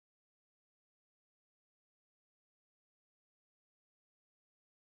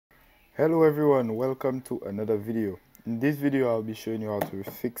Hello everyone, welcome to another video. In this video I'll be showing you how to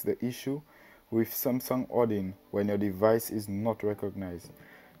fix the issue with Samsung Odin when your device is not recognized.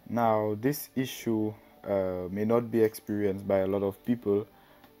 Now this issue may not be experienced by a lot of people,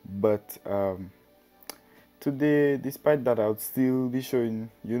 but today, despite that, I'll still be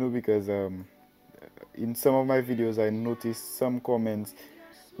showing because in some of my videos I noticed some comments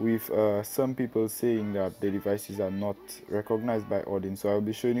with some people saying that the devices are not recognized by Odin. So I'll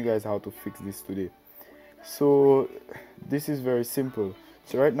be showing you guys how to fix this today. So this is very simple.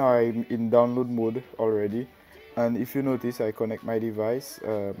 So right now I'm in download mode already, and if you notice I connect my device.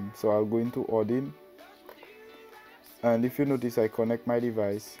 So I'll go into Odin, and if you notice I connect my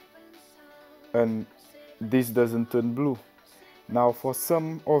device and this doesn't turn blue. Now for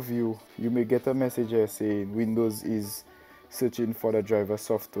some of you, you may get a message here saying Windows is searching for the driver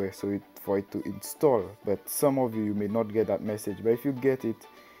software for it to install, but some of you may not get that message, but if you get it,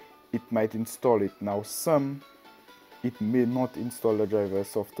 it might install it. Now it may not install the driver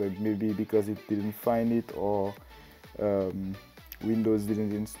software, maybe because it didn't find it, or Windows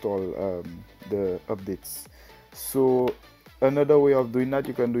didn't install the updates. So another way of doing that,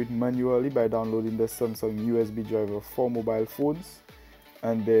 you can do it manually by downloading the Samsung USB driver for mobile phones,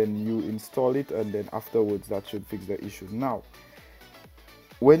 and then you install it, and then afterwards that should fix the issue. Now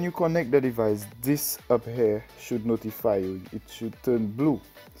when you connect the device, this up here should notify you, it should turn blue.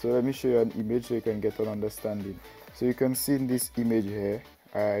 So let me show you an image so you can get an understanding. So you can see in this image here,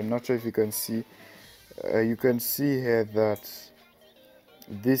 I'm not sure if you can see here that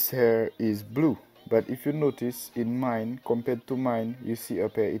this here is blue, but if you notice in mine compared to mine, you see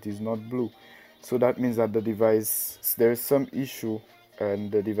up here it is not blue. So that means that the device, there is some issue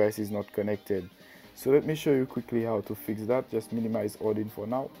and the device is not connected. So let me show you quickly how to fix that. Just minimize Odin for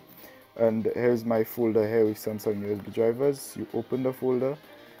now, and here's my folder here with Samsung USB drivers. You open the folder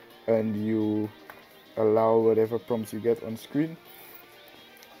and you allow whatever prompts you get on screen,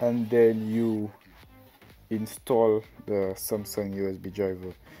 and then you install the Samsung USB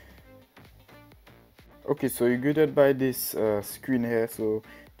driver. Okay, so you're greeted by this screen here, so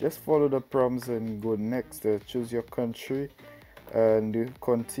just follow the prompts and go next. Choose your country and you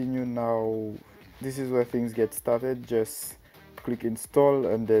continue. Now this is where things get started. Just click install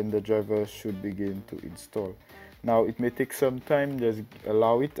and then the driver should begin to install. Now it may take some time, just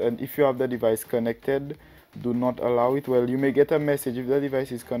allow it, and if you have the device connected, do not allow it. Well, you may get a message, if the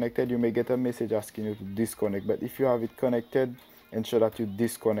device is connected, you may get a message asking you to disconnect, but if you have it connected, ensure that you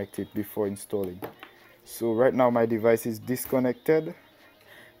disconnect it before installing. So right now my device is disconnected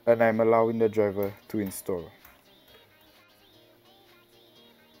and I'm allowing the driver to install.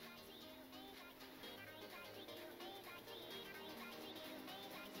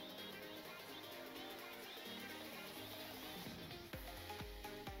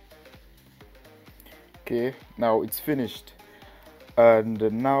 Okay, now it's finished, and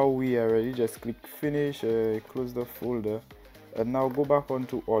now we are ready. Just click finish, close the folder, and now go back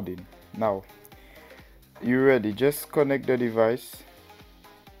onto Odin. Now you're ready. Just connect the device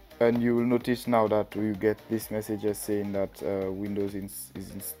and you will notice now that you get this message saying that Windows is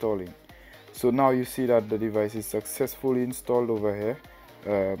installing. So now you see that the device is successfully installed over here.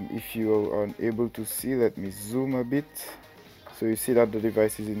 If you are unable to see, let me zoom a bit. So you see that the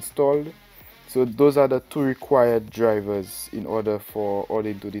device is installed. So those are the two required drivers in order for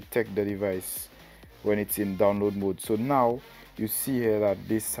Odin to detect the device when it's in download mode. So now you see here that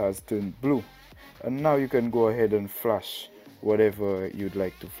this has turned blue, and now you can go ahead and flash whatever you'd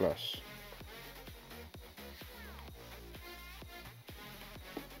like to flash.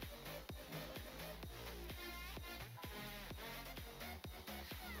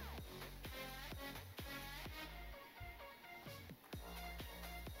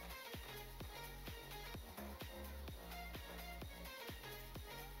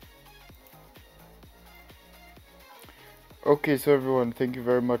 Okay, so everyone, thank you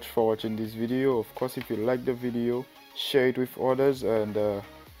very much for watching this video. Of course, if you like the video, share it with others, and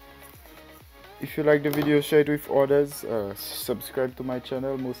if you like the video, share it with others. Subscribe to my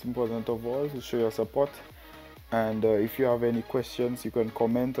channel, most important of all, to show your support. And if you have any questions, you can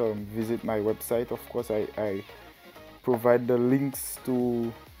comment or visit my website. Of course, I provide the links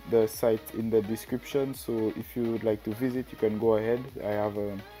to the site in the description, so if you would like to visit, you can go ahead. I have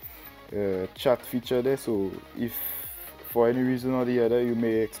a chat feature there, so if for any reason or the other you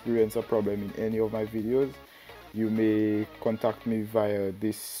may experience a problem in any of my videos, you may contact me via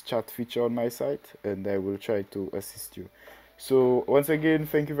this chat feature on my site and I will try to assist you. So once again,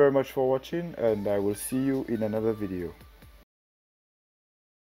 thank you very much for watching, and I will see you in another video.